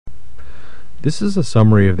This is a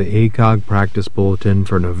summary of the ACOG Practice Bulletin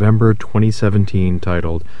for November 2017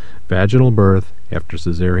 titled Vaginal Birth After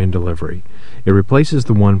Cesarean Delivery. It replaces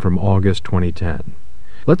the one from August 2010.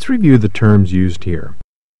 Let's review the terms used here.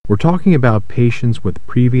 We're talking about patients with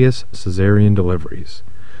previous cesarean deliveries.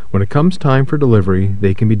 When it comes time for delivery,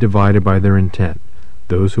 they can be divided by their intent.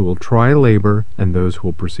 Those who will try labor and those who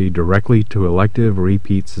will proceed directly to elective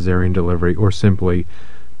repeat cesarean delivery, or simply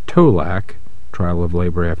TOLAC, trial of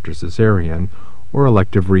labor after cesarean, or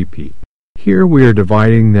elective repeat. Here we are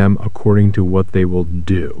dividing them according to what they will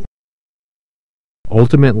do.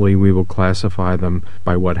 Ultimately, we will classify them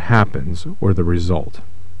by what happens, or the result.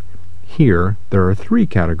 Here, there are three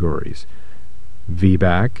categories: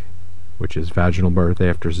 VBAC, which is vaginal birth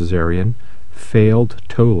after cesarean, failed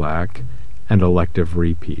TOLAC, and elective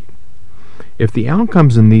repeat. If the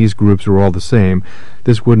outcomes in these groups were all the same,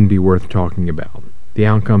 this wouldn't be worth talking about. The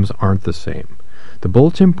outcomes aren't the same. The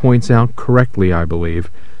Bulletin points out correctly, I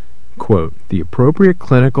believe, quote, "The appropriate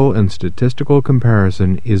clinical and statistical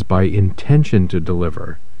comparison is by intention to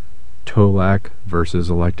deliver, TOLAC versus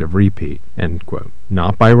elective repeat," end quote,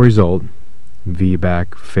 not by result,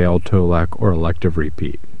 VBAC, failed TOLAC, or elective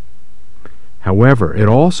repeat. However, it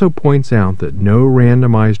also points out that no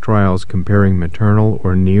randomized trials comparing maternal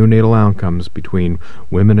or neonatal outcomes between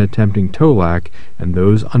women attempting TOLAC and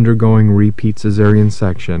those undergoing repeat cesarean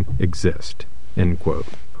section exist, end quote.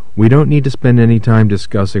 We don't need to spend any time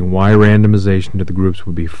discussing why randomization to the groups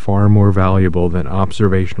would be far more valuable than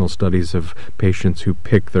observational studies of patients who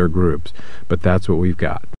pick their groups, but that's what we've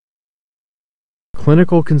got.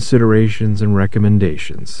 Clinical considerations and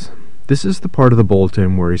recommendations. This is the part of the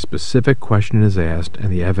Bulletin where a specific question is asked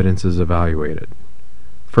and the evidence is evaluated.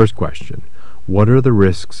 First question: what are the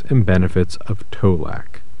risks and benefits of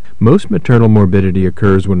TOLAC? Most maternal morbidity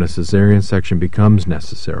occurs when a cesarean section becomes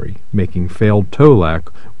necessary, making failed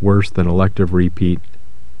TOLAC worse than elective repeat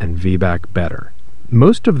and VBAC better.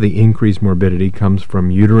 Most of the increased morbidity comes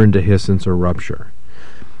from uterine dehiscence or rupture.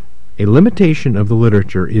 A limitation of the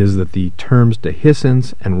literature is that the terms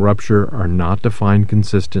dehiscence and rupture are not defined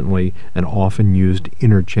consistently and often used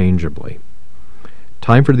interchangeably.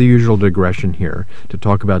 Time for the usual digression here to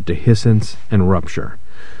talk about dehiscence and rupture.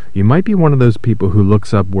 You might be one of those people who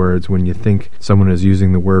looks up words when you think someone is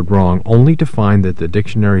using the word wrong, only to find that the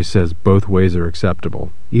dictionary says both ways are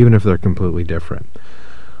acceptable, even if they're completely different.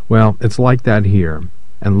 Well, it's like that here,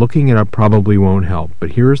 and looking it up probably won't help,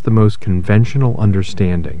 but here's the most conventional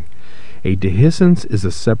understanding. A dehiscence is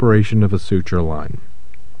a separation of a suture line.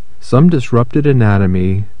 Some disrupted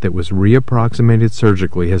anatomy that was reapproximated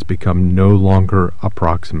surgically has become no longer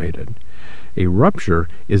approximated. A rupture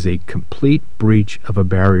is a complete breach of a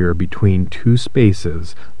barrier between two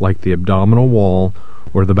spaces, like the abdominal wall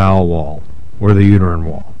or the bowel wall or the uterine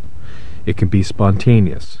wall. It can be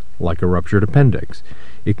spontaneous, like a ruptured appendix.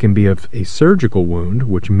 It can be of a surgical wound,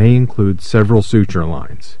 which may include several suture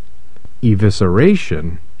lines.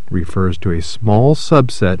 Evisceration refers to a small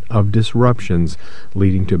subset of disruptions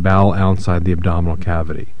leading to bowel outside the abdominal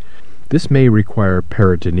cavity. This may require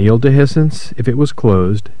peritoneal dehiscence if it was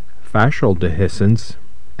closed, fascial dehiscence,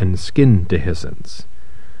 and skin dehiscence.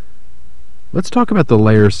 Let's talk about the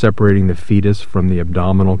layers separating the fetus from the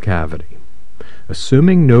abdominal cavity.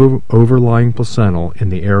 Assuming no overlying placental in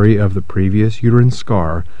the area of the previous uterine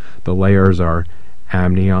scar, the layers are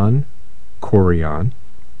amnion, chorion,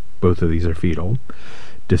 both of these are fetal,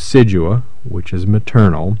 decidua, which is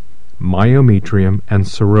maternal, myometrium, and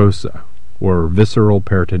serosa, or visceral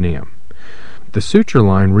peritoneum. The suture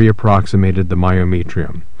line reapproximated the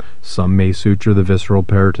myometrium. Some may suture the visceral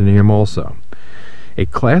peritoneum also. A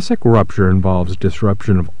classic rupture involves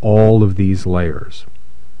disruption of all of these layers.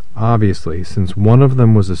 Obviously, since one of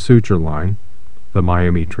them was a suture line, the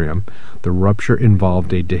myometrium, the rupture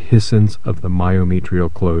involved a dehiscence of the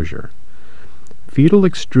myometrial closure. Fetal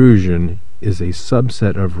extrusion is a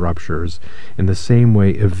subset of ruptures in the same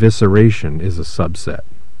way evisceration is a subset.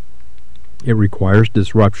 It requires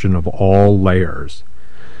disruption of all layers.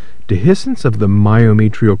 Dehiscence of the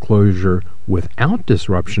myometrial closure without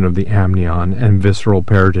disruption of the amnion and visceral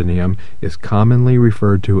peritoneum is commonly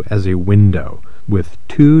referred to as a window, with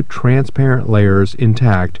two transparent layers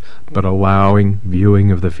intact but allowing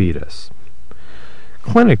viewing of the fetus.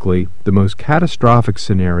 Clinically, the most catastrophic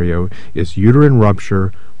scenario is uterine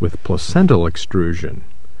rupture with placental extrusion.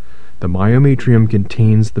 The myometrium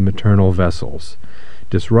contains the maternal vessels.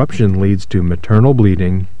 Disruption leads to maternal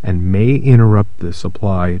bleeding and may interrupt the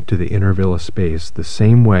supply to the intervillous space the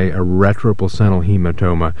same way a retroplacental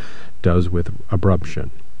hematoma does with abruption.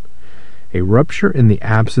 A rupture in the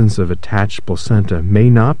absence of attached placenta may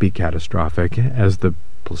not be catastrophic, as the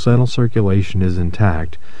placental circulation is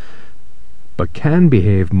intact, but can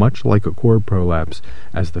behave much like a cord prolapse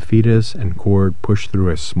as the fetus and cord push through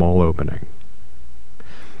a small opening.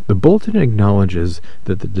 The bulletin acknowledges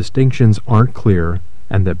that the distinctions aren't clear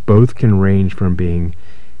and that both can range from being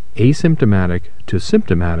asymptomatic to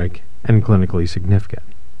symptomatic and clinically significant.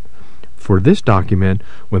 For this document,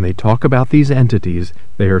 when they talk about these entities,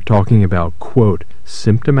 they are talking about, quote,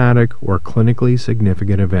 symptomatic or clinically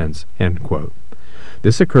significant events, end quote.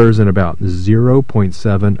 This occurs in about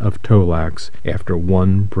 0.7 of TOLACs after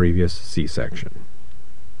one previous C-section.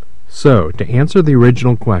 So, to answer the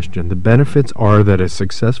original question, the benefits are that a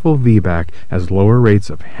successful VBAC has lower rates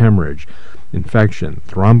of hemorrhage, infection,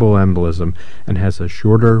 thromboembolism, and has a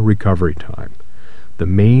shorter recovery time. The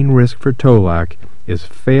main risk for TOLAC is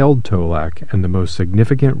failed TOLAC, and the most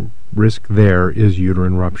significant risk there is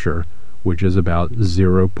uterine rupture, which is about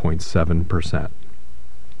 0.7%.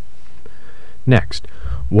 Next,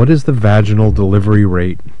 what is the vaginal delivery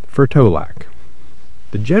rate for TOLAC?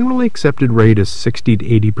 The generally accepted rate is 60 to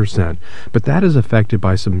 80%, but that is affected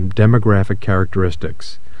by some demographic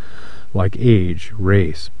characteristics, like age,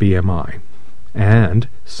 race, BMI, and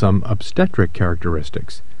some obstetric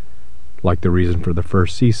characteristics, like the reason for the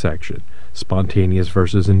first C-section, spontaneous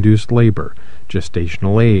versus induced labor,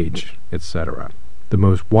 gestational age, etc. The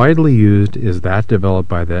most widely used is that developed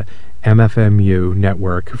by the MFMU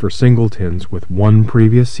network for singletons with one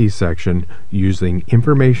previous C-section using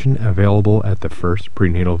information available at the first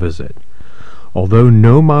prenatal visit. Although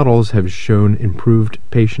no models have shown improved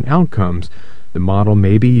patient outcomes, the model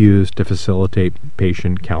may be used to facilitate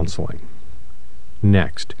patient counseling.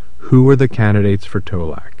 Next, who are the candidates for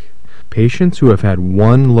TOLAC? Patients who have had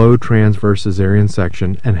one low transverse cesarean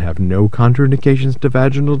section and have no contraindications to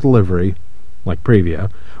vaginal delivery, like Previa,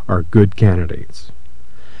 are good candidates.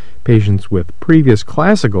 Patients with previous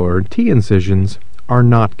classical or T incisions are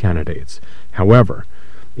not candidates. However,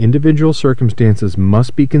 individual circumstances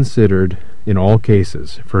must be considered in all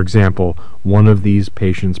cases. For example, one of these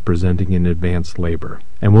patients presenting in advanced labor.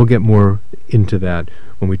 And we'll get more into that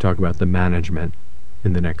when we talk about the management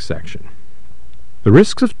in the next section. The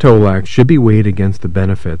risks of TOLAC should be weighed against the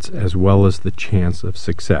benefits as well as the chance of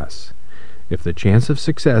success. If the chance of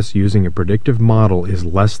success using a predictive model is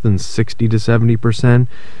less than 60 to 70%,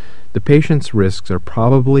 the patient's risks are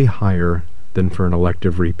probably higher than for an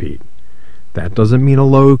elective repeat. That doesn't mean a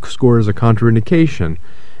low score is a contraindication,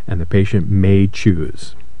 and the patient may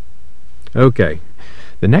choose. Okay,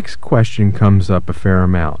 the next question comes up a fair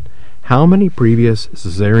amount. How many previous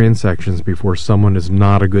cesarean sections before someone is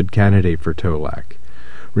not a good candidate for TOLAC?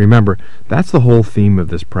 Remember, that's the whole theme of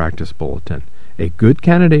this practice bulletin. A good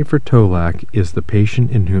candidate for TOLAC is the patient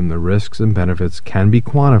in whom the risks and benefits can be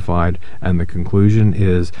quantified, and the conclusion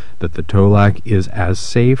is that the TOLAC is as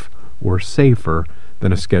safe or safer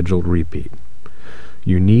than a scheduled repeat.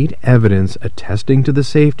 You need evidence attesting to the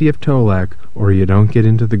safety of TOLAC, or you don't get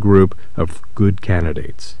into the group of good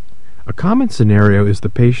candidates. A common scenario is the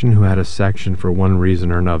patient who had a section for one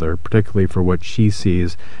reason or another, particularly for what she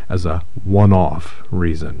sees as a one-off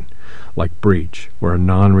reason, like breech or a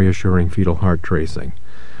non-reassuring fetal heart tracing.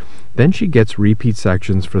 Then she gets repeat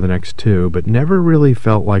sections for the next two, but never really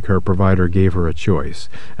felt like her provider gave her a choice,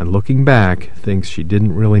 and looking back, thinks she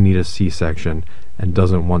didn't really need a C-section and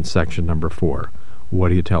doesn't want section number 4. What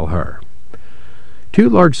do you tell her? 2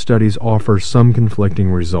 large studies offer some conflicting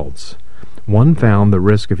results. One found the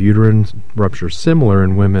risk of uterine rupture similar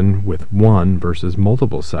in women with 1 versus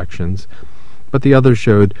multiple sections, but the other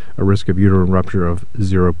showed a risk of uterine rupture of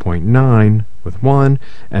 0.9 with 1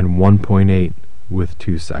 and 1.8 with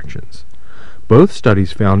 2 sections. Both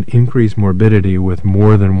studies found increased morbidity with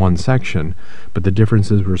more than 1 section, but the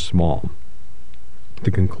differences were small.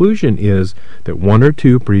 The conclusion is that 1 or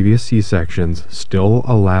 2 previous C-sections still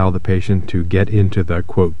allow the patient to get into the,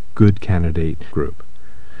 quote, good candidate group.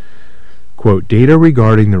 Quote, data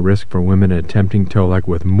regarding the risk for women attempting TOLAC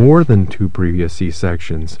with more than 2 previous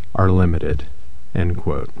C-sections are limited, end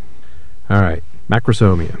quote. All right,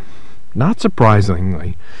 macrosomia. Not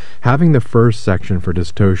surprisingly, having the first section for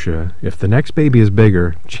dystocia, if the next baby is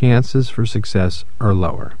bigger, chances for success are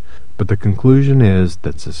lower. But the conclusion is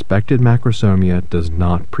that suspected macrosomia does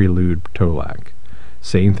not prelude TOLAC.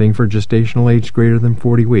 Same thing for gestational age greater than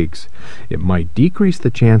 40 weeks. It might decrease the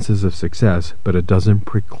chances of success, but it doesn't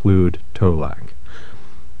preclude TOLAC.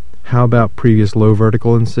 How about previous low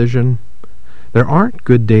vertical incision? There aren't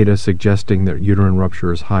good data suggesting that uterine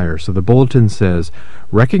rupture is higher, so the bulletin says,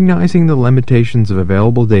 recognizing the limitations of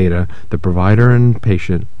available data, the provider and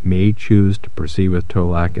patient may choose to proceed with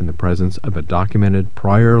TOLAC in the presence of a documented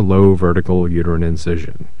prior low vertical uterine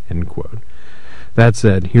incision, end quote. That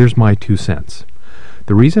said, here's my 2 cents.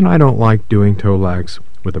 The reason I don't like doing TOLACs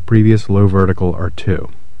with a previous low vertical are two.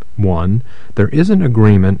 One, there isn't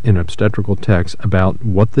agreement in obstetrical texts about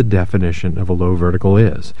what the definition of a low vertical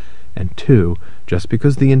is. And two, just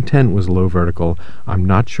because the intent was low vertical, I'm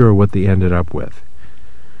not sure what they ended up with.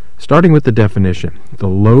 Starting with the definition, the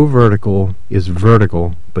low vertical is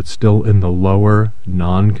vertical, but still in the lower,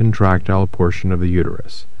 non-contractile portion of the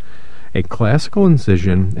uterus. A classical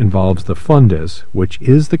incision involves the fundus, which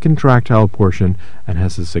is the contractile portion and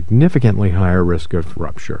has a significantly higher risk of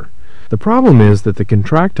rupture. The problem is that the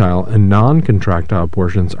contractile and non-contractile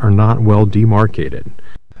portions are not well demarcated.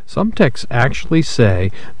 Some texts actually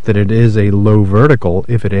say that it is a low vertical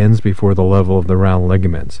if it ends before the level of the round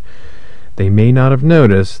ligaments. They may not have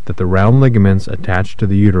noticed that the round ligaments attach to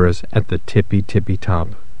the uterus at the tippy top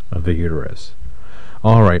of the uterus.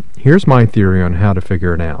 Alright, here's my theory on how to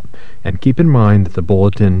figure it out, and keep in mind that the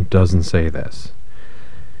bulletin doesn't say this.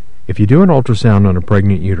 If you do an ultrasound on a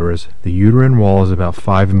pregnant uterus, the uterine wall is about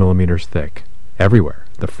 5 millimeters thick, everywhere,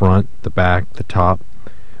 the front, the back, the top.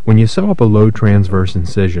 When you sew up a low transverse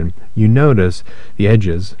incision, you notice the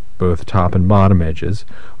edges, both top and bottom edges,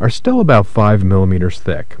 are still about 5 millimeters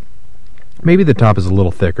thick. Maybe the top is a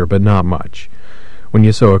little thicker, but not much. When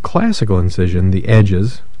you sew a classical incision, the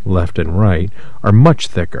edges, left and right, are much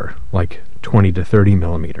thicker, like 20 to 30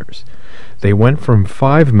 millimeters. They went from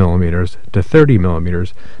 5 millimeters to 30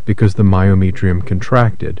 millimeters because the myometrium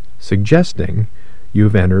contracted, suggesting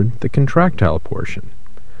you've entered the contractile portion.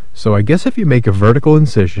 So I guess if you make a vertical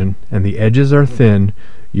incision and the edges are thin,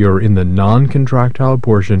 you're in the non-contractile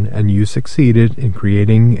portion and you succeeded in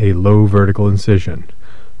creating a low vertical incision.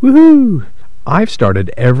 Woohoo! I've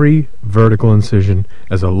started every vertical incision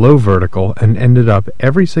as a low vertical and ended up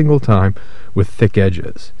every single time with thick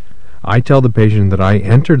edges. I tell the patient that I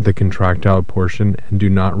entered the contractile portion and do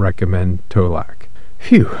not recommend TOLAC.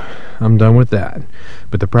 Phew, I'm done with that.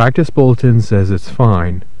 But the practice bulletin says it's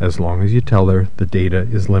fine as long as you tell her the data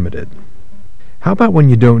is limited. How about when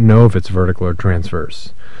you don't know if it's vertical or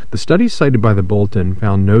transverse? The studies cited by the bulletin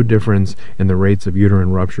found no difference in the rates of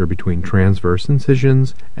uterine rupture between transverse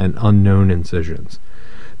incisions and unknown incisions.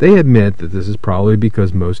 They admit that this is probably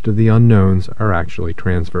because most of the unknowns are actually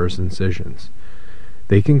transverse incisions.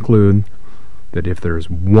 They conclude that if there is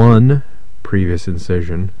one previous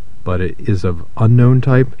incision, but it is of unknown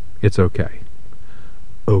type, it's okay.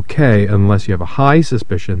 Okay, unless you have a high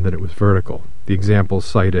suspicion that it was vertical. The example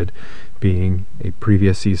cited being a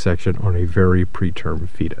previous C-section on a very preterm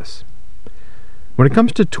fetus. When it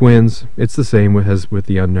comes to twins, it's the same as with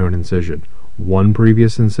the unknown incision. One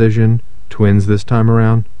previous incision, twins this time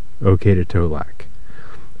around, okay to TOLAC.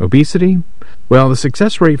 Obesity? Well, the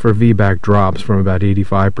success rate for VBAC drops from about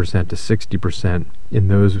 85% to 60% in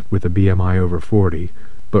those with a BMI over 40,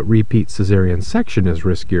 but repeat cesarean section is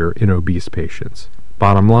riskier in obese patients.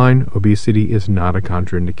 Bottom line, obesity is not a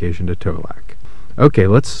contraindication to TOLAC. Okay,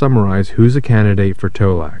 let's summarize who's a candidate for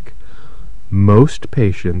TOLAC. Most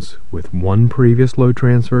patients with one previous low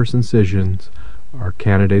transverse incisions are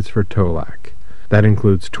candidates for TOLAC. That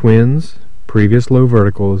includes twins, previous low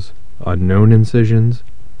verticals, unknown incisions,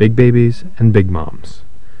 big babies, and big moms.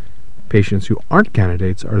 Patients who aren't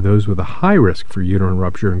candidates are those with a high risk for uterine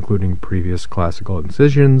rupture, including previous classical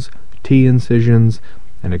incisions, T incisions,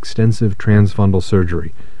 and extensive transfundal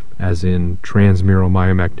surgery, as in transmural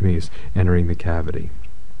myomectomies entering the cavity.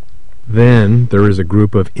 Then there is a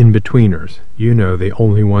group of in-betweeners. You know, the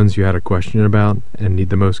only ones you had a question about and need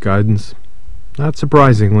the most guidance. Not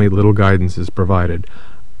surprisingly, little guidance is provided,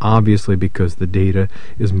 obviously because the data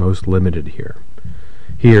is most limited here.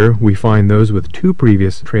 Here we find those with two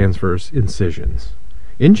previous transverse incisions.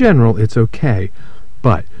 In general, it's okay,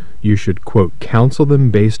 but you should, quote, counsel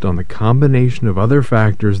them based on the combination of other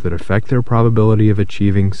factors that affect their probability of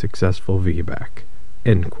achieving successful VBAC,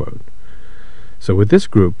 end quote. So with this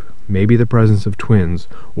group, maybe the presence of twins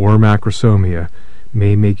or macrosomia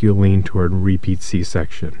may make you lean toward repeat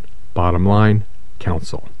C-section. Bottom line,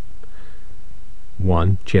 counsel.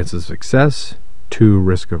 1. Chance of success. 2.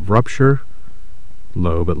 Risk of rupture.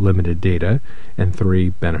 Low but limited data. And 3.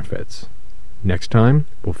 Benefits. Next time,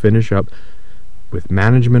 we'll finish up with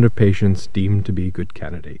management of patients deemed to be good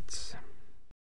candidates.